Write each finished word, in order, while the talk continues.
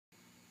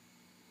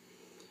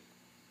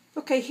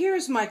Okay,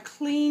 here's my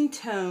clean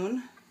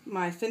tone,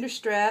 my Fender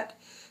Strat,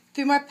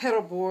 through my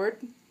pedal board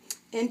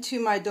into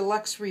my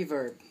deluxe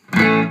reverb.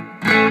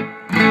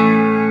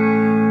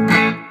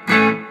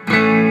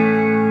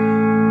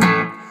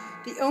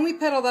 The only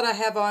pedal that I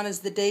have on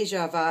is the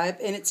Deja Vibe,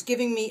 and it's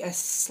giving me a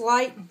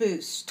slight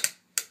boost.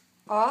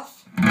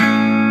 Off.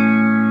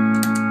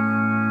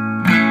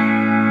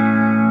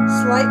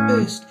 Slight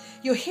boost.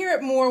 You'll hear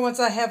it more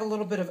once I have a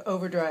little bit of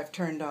overdrive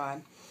turned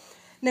on.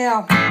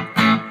 Now,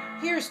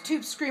 here's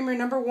Tube Screamer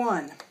number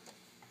 1.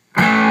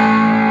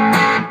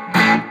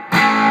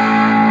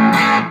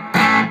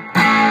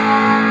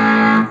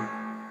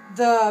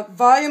 The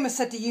volume is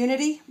set to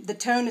unity, the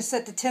tone is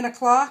set to 10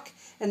 o'clock,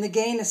 and the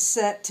gain is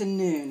set to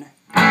noon.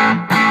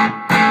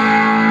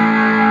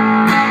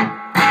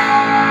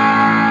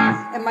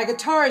 And my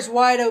guitar is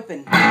wide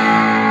open.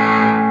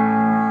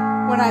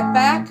 When I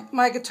back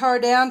my guitar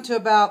down to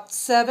about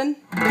 7,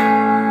 8,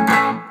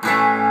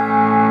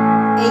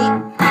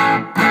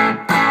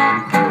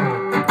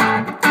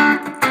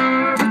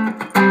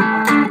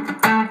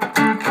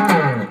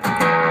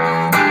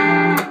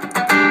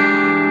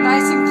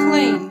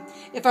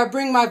 if I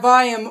bring my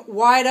volume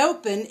wide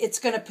open, it's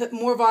going to put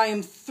more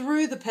volume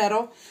through the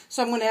pedal,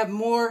 so I'm going to have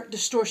more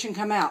distortion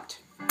come out.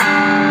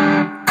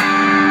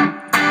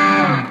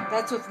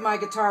 That's with my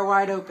guitar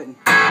wide open.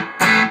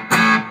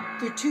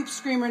 Through Tube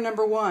Screamer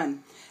number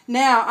 1.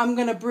 Now I'm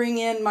going to bring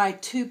in my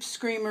Tube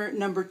Screamer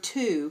number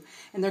 2,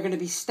 and they're going to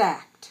be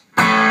stacked.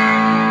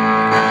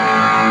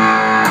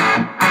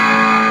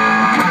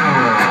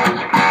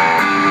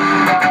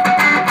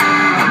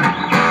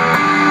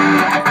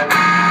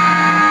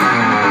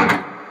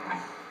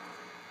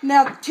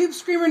 Now, Tube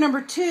Screamer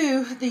number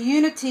 2, the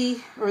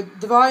unity, or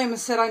the volume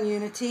is set on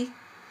unity,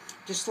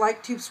 just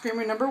like Tube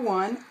Screamer number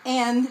 1,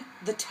 and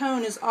the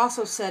tone is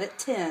also set at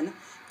 10,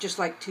 just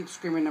like Tube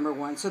Screamer number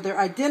 1. So they're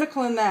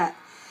identical in that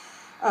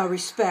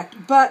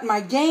respect, but my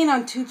gain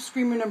on Tube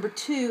Screamer number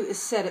 2 is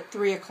set at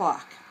 3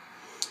 o'clock.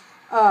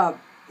 Now,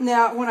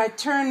 when I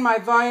turn my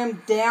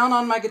volume down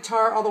on my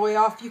guitar all the way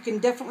off, you can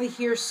definitely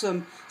hear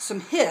some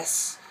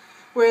hiss.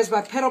 Whereas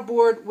my pedal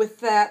board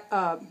with that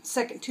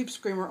second Tube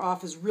Screamer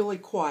off is really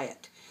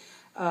quiet.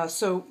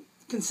 So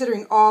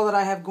considering all that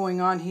I have going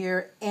on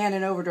here and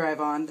an overdrive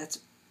on, that's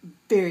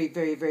very,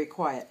 very, very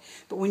quiet.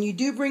 But when you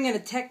do bring in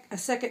a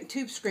second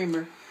Tube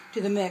Screamer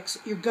to the mix,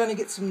 you're going to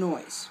get some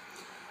noise.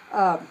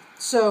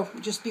 So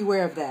just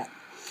beware of that.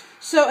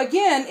 So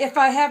again, if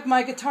I have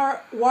my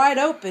guitar wide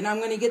open, I'm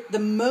going to get the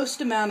most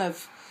amount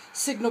of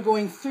signal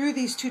going through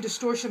these two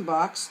distortion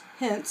boxes,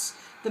 hence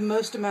the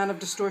most amount of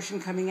distortion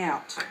coming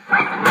out.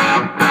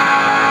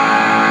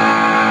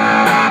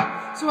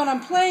 So when I'm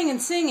playing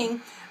and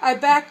singing, I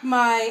back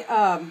my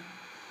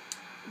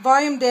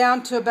volume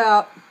down to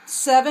about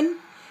 7.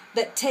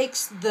 That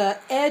takes the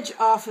edge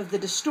off of the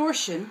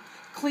distortion,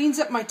 cleans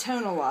up my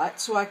tone a lot,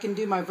 so I can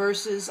do my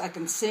verses, I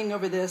can sing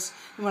over this,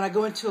 and when I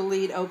go into a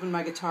lead, open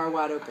my guitar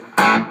wide open.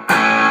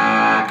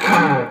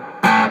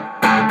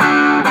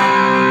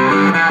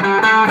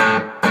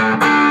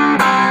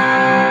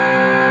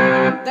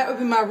 That would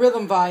be my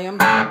rhythm volume.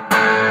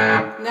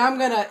 Now I'm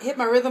going to hit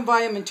my rhythm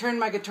volume and turn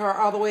my guitar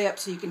all the way up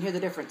so you can hear the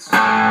difference.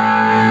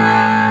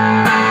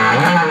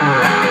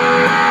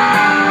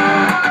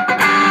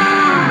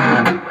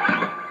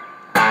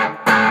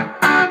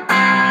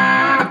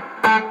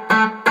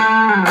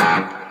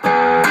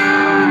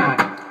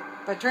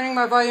 By turning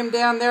my volume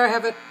down there, I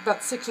have it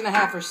about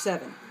 6.5 or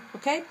 7.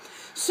 Okay?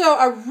 So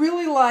I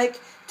really like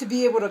to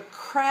be able to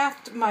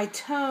craft my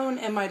tone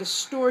and my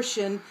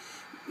distortion,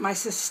 my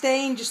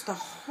sustain, just the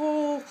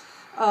whole,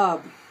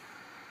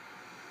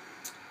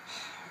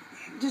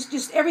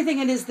 just everything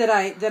it is that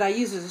I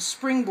use as a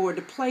springboard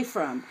to play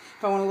from.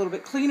 If I want a little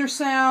bit cleaner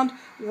sound,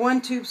 one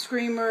Tube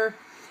Screamer.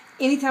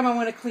 Anytime I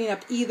want to clean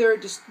up either,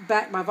 just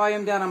back my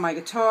volume down on my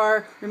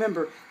guitar.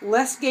 Remember,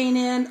 less gain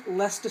in,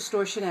 less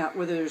distortion out,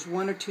 whether there's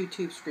 1 or 2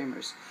 Tube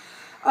Screamers.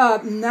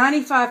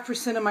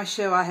 95% of my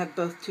show I have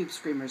both Tube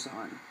Screamers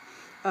on.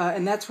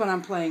 And that's when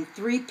I'm playing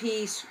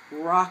 3-piece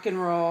rock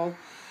and roll.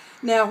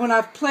 Now, when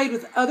I've played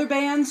with other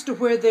bands to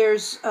where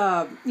there's,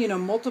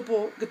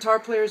 multiple guitar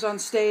players on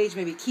stage,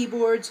 maybe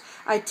keyboards,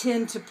 I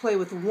tend to play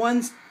with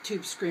one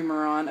Tube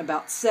Screamer on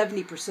about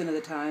 70% of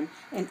the time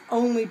and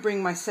only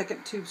bring my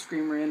second Tube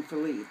Screamer in for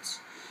leads.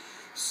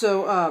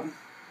 So,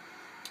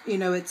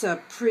 it's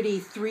a pretty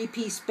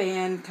 3-piece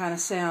band kind of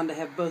sound to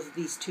have both of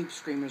these Tube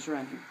Screamers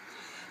running.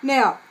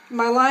 Now,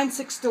 my line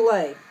 6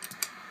 delay.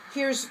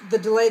 Here's the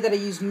delay that I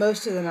use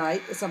most of the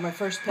night. It's on my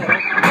first pedal.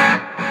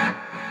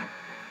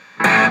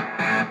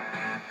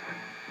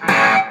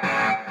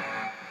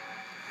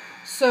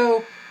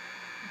 So,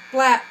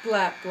 blap,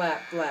 blap, blap,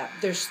 blap.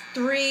 There's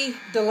 3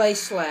 delay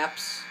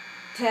slaps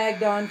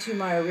tagged onto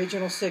my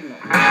original signal.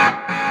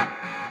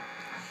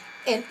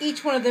 And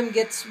each one of them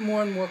gets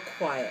more and more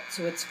quiet,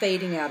 so it's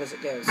fading out as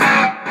it goes.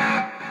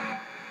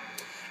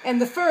 And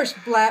the first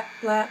blap,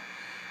 blap,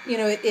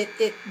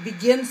 it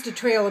begins to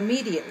trail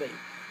immediately.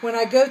 When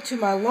I go to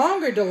my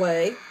longer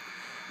delay,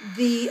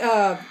 the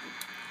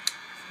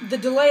the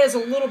delay is a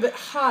little bit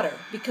hotter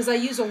because I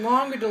use a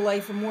longer delay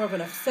for more of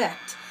an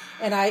effect,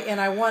 and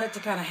I want it to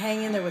kind of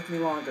hang in there with me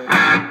longer.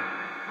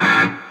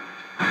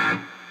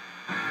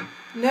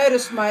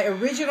 Notice my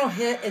original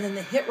hit and then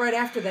the hit right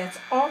after that's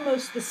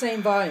almost the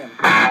same volume.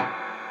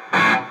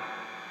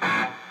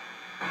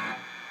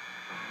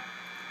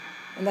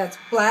 And that's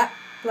flat,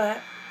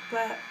 flat,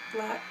 flat,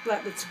 flat,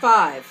 flat. That's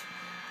 5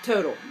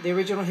 total. The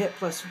original hit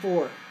plus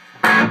 4.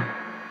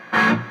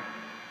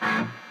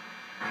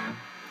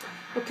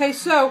 Okay,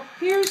 so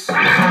here's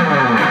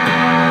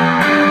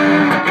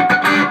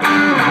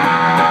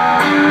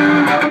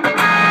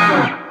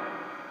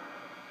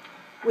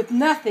with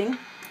nothing.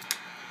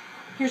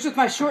 Here's with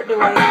my short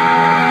delay.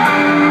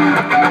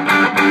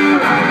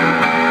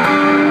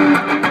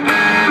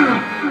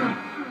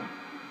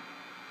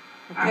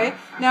 Okay,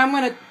 now I'm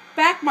going to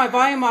back my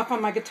volume off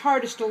on my guitar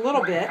just a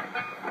little bit.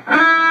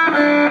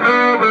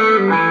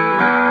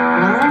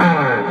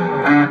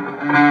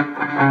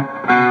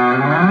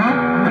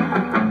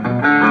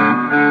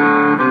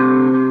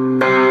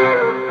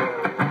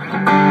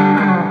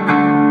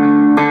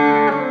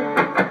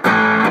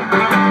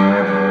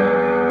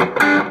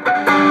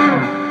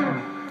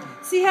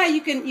 See how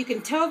you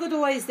can tell the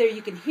delay's there,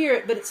 you can hear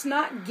it, but it's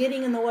not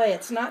getting in the way,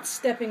 it's not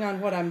stepping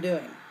on what I'm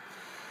doing.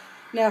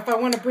 Now if I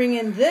want to bring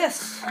in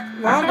this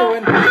longer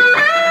one,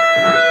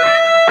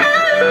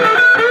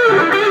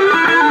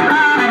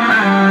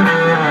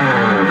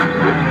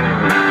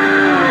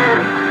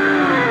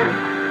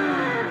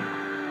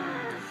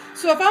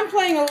 so if I'm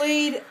playing a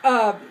lead,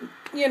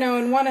 you know,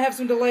 and want to have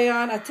some delay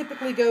on, I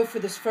typically go for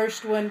this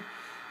first one,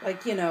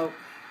 like, you know,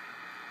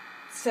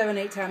 7,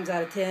 8 times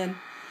out of 10.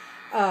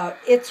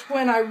 It's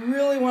when I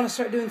really want to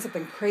start doing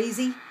something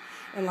crazy,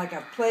 and like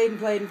I've played and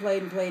played and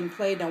played and played and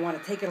played, and I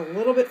want to take it a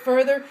little bit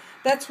further,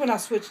 that's when I'll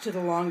switch to the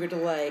longer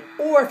delay.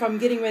 Or if I'm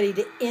getting ready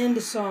to end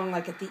a song,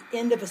 like at the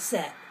end of a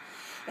set,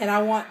 and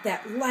I want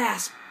that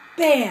last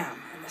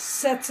bam, and the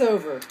set's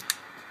over,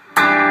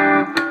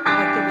 I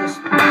can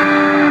just,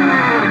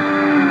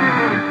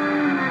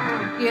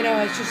 you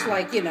know, it's just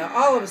like, you know,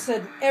 all of a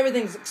sudden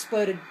everything's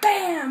exploded,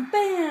 bam,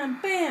 bam,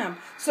 bam.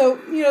 So,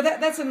 you know,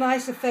 that's a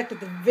nice effect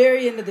at the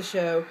very end of the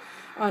show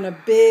on a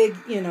big,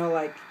 you know,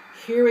 like,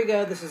 here we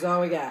go, this is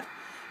all we got.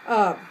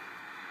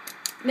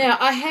 Now,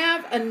 I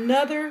have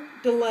another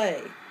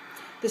delay,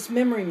 this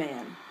Memory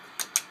Man,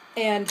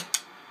 and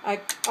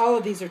all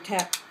of these are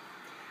tap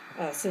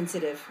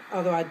sensitive,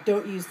 although I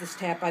don't use this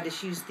tap, I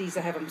just use these,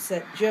 I have them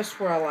set just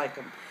where I like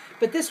them.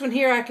 But this one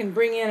here I can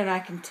bring in and I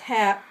can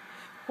tap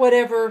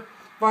whatever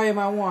volume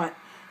I want.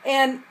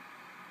 And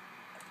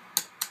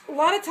a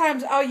lot of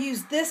times I'll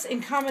use this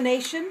in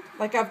combination,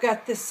 like I've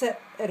got this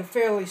set at a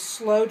fairly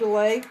slow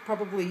delay,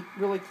 probably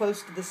really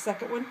close to the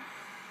second one.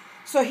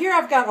 So here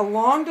I've got a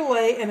long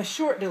delay and a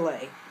short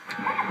delay.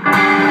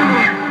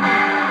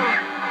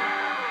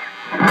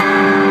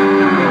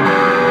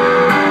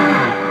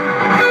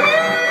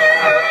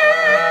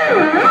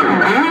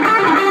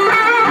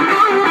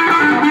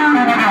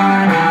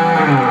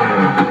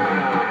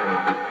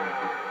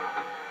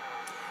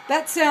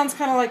 That sounds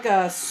kind of like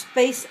a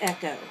space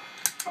echo.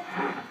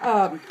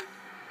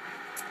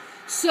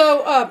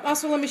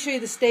 Also let me show you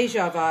the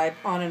Deja vibe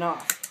on and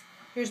off.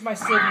 Here's my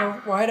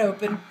signal wide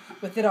open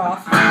with it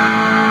off.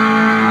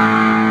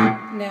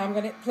 Now I'm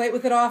going to play it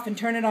with it off and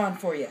turn it on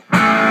for you. I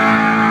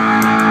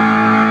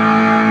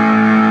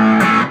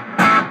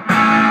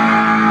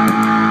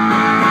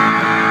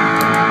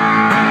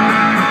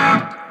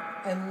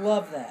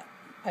love that.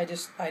 I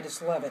just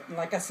love it. And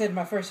like I said in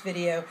my first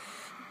video,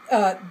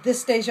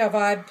 this Deja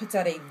vibe puts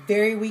out a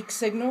very weak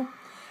signal.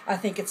 I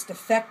think it's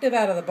defective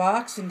out of the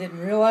box and didn't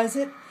realize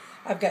it.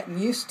 I've gotten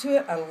used to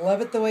it. I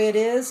love it the way it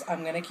is.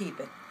 I'm going to keep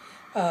it.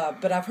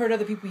 But I've heard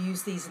other people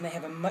use these and they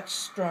have a much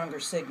stronger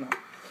signal.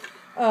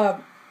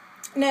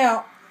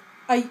 Now,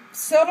 I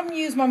seldom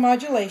use my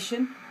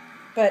modulation,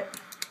 but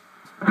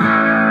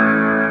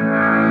I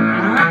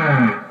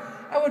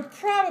would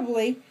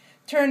probably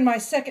turn my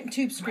second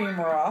tube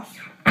screamer off.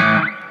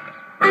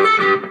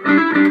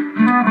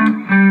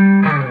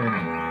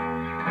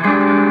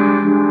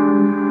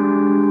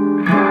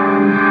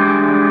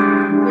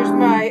 There's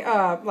my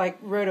like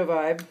roto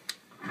vibe.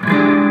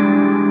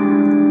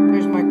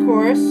 There's my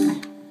chorus,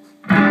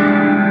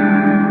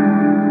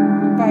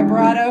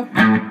 vibrato,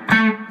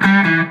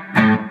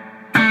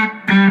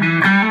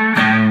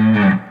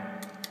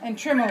 and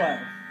tremolo.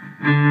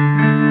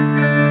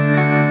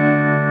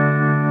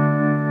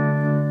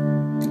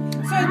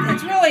 So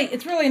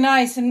it's really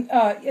nice. And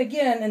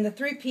again, in the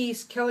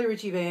 3-piece Kelly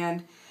Ritchie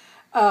band,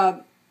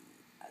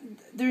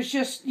 there's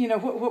just, you know,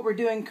 what we're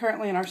doing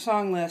currently in our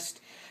song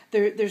list.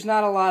 There's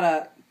not a lot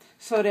of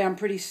slow down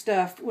pretty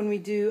stuff. When we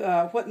do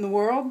What in the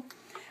World,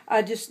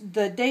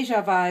 the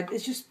Deja vibe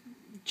is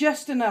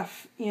just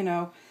enough, you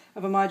know,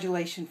 of a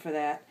modulation for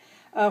that.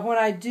 When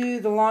I do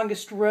The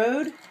Longest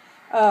Road,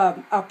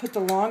 I'll put the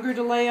longer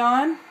delay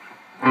on.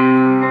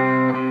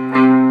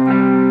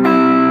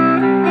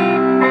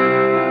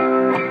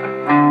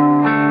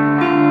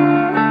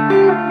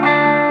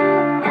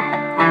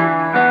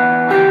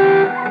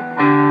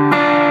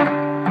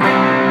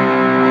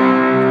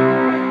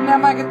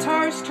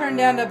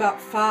 down to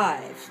about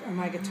 5 on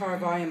my guitar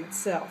volume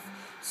itself.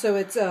 So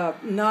it's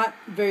not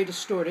very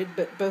distorted,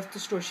 but both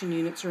distortion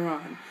units are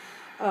on.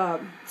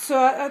 So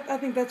I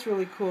think that's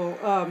really cool.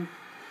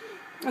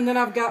 And then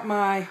I've got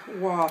my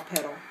wah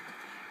pedal.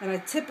 And I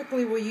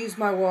typically will use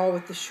my wah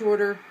with the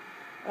shorter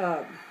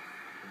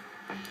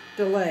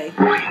delay.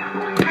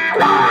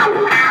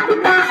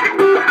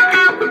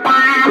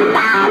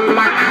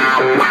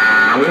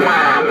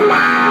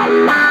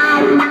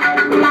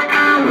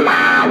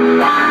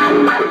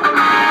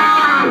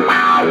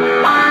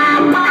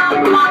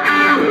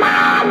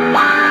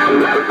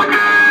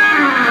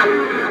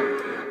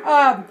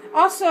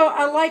 Also,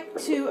 I like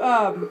to,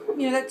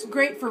 you know, that's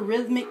great for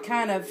rhythmic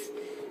kind of,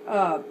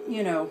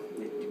 you know,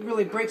 it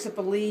really breaks up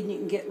a lead and you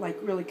can get like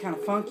really kind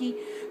of funky.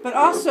 But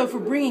also for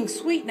bringing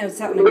sweet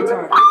notes out in the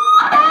guitar.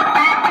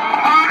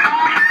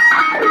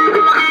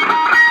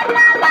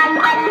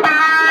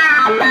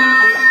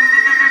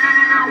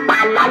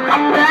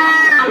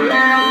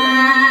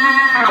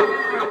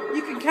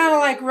 You can kind of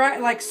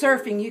like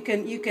surfing. You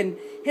can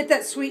hit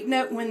that sweet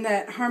note when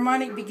that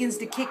harmonic begins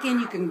to kick in.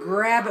 You can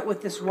grab it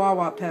with this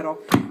wah-wah pedal.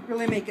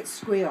 Really make it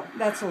squeal.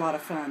 That's a lot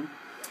of fun.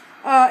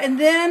 And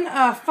then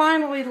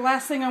finally, the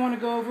last thing I want to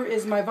go over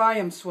is my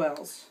volume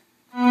swells.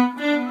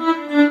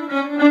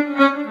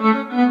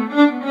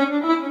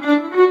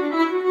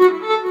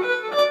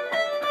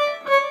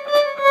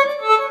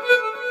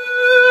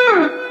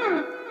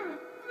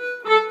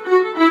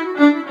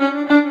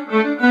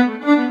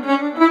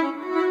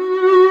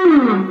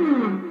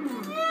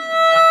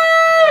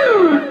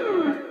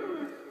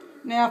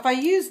 Now, if I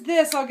use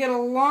this, I'll get a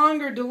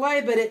longer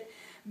delay, but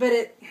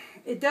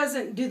it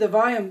doesn't do the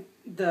volume,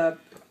 the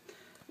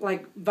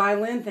like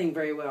violin thing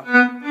very well.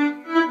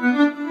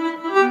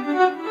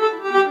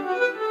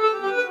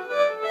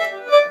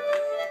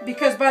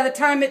 Because by the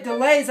time it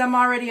delays, I'm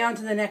already on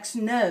to the next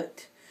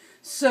note.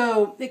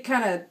 So it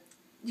kind of,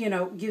 you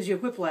know, gives you a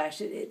whiplash.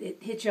 It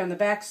hits you on the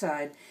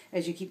backside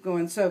as you keep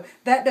going. So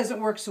that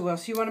doesn't work so well.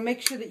 So you want to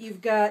make sure that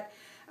you've got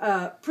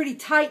pretty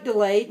tight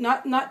delay,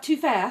 not too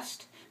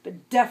fast,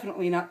 but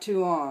definitely not too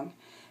long.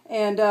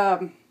 And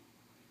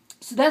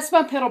so that's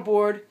my pedal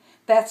board.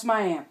 That's my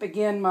amp.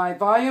 Again, my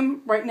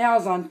volume right now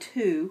is on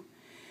 2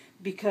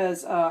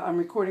 because I'm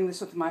recording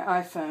this with my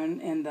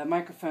iPhone, and the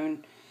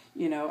microphone,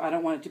 you know, I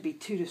don't want it to be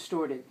too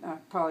distorted. I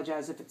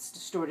apologize if it's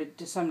distorted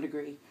to some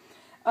degree.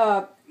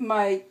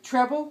 My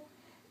treble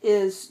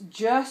is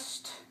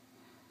just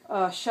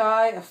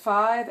shy of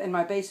 5, and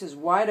my bass is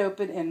wide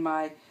open, and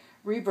my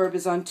reverb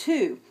is on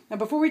 2. Now,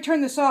 before we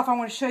turn this off, I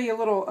want to show you a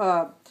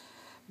little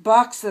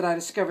box that I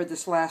discovered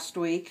this last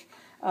week.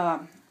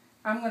 I'm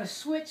going to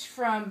switch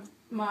from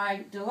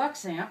my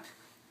deluxe amp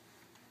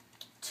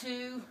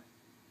to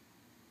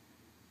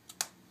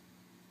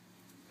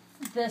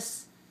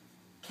this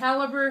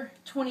Caliber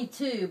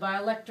 22 by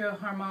Electro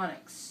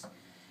Harmonics.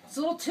 It's a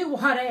little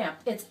 2-watt amp.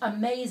 It's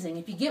amazing.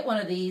 If you get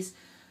one of these,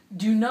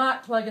 do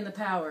not plug in the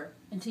power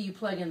until you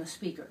plug in the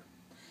speaker.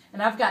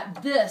 And I've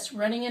got this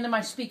running into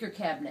my speaker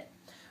cabinet.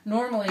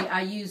 Normally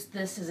I use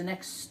this as an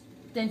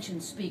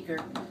extension speaker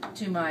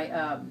to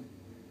my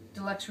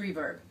deluxe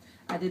reverb.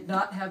 I did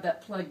not have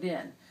that plugged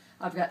in.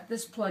 I've got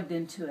this plugged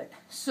into it.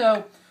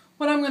 So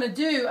what I'm going to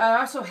do,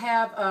 I also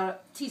have a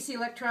TC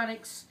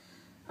Electronics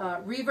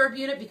reverb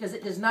unit because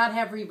it does not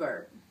have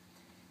reverb.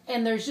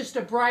 And there's just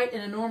a bright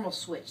and a normal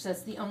switch.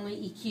 That's the only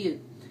EQ.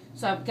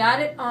 So I've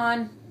got it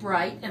on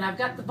bright, and I've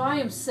got the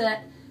volume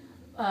set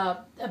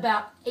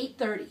about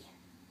 8:30.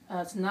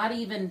 It's not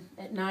even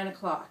at 9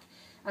 o'clock.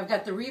 I've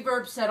got the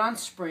reverb set on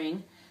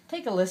spring.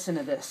 Take a listen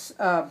to this.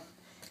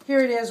 Here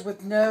it is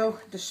with no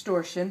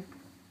distortion.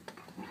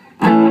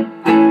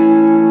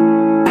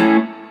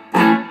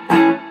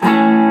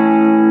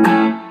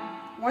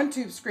 One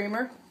tube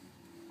screamer.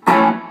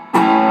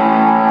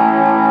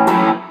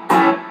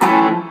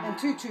 And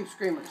 2 tube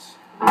screamers.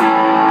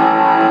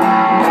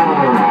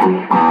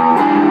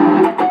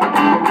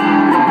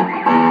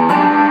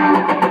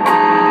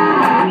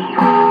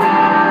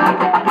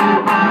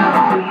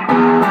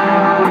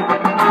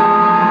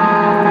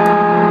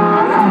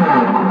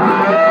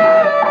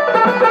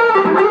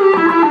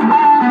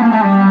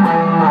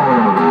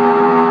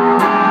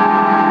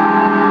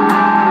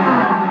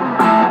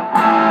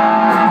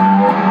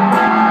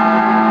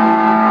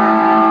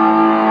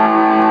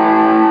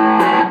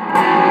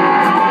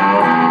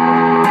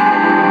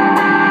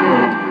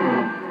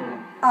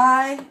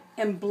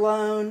 Am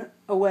blown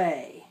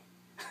away.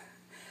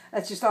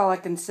 That's just all I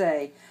can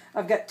say.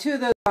 I've got 2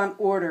 of those on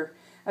order.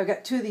 I've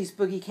got 2 of these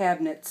boogie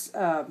cabinets.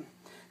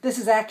 This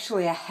is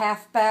actually a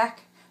half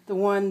back. The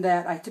one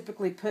that I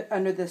typically put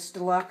under this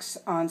deluxe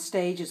on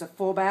stage is a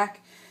full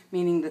back,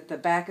 meaning that the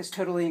back is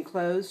totally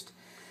enclosed.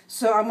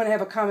 So I'm going to have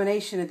a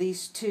combination of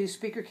these 2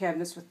 speaker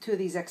cabinets with 2 of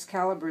these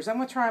Excaliburs. I'm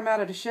going to try them out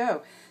at a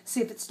show,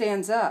 see if it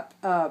stands up.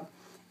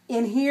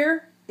 In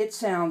here, it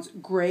sounds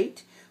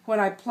great. When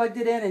I plugged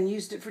it in and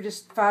used it for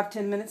just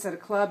 5-10 minutes at a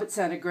club, it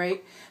sounded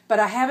great. But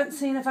I haven't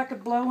seen if I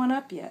could blow one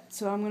up yet,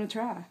 so I'm going to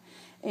try.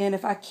 And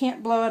if I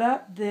can't blow it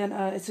up, then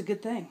it's a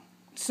good thing.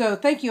 So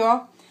thank you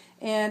all,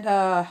 and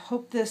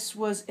hope this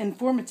was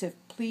informative.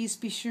 Please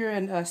be sure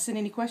and send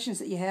any questions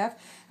that you have.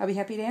 I'll be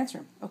happy to answer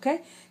them.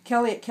 Okay?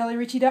 Kelly at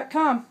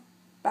kellyricchey.com.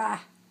 Bye.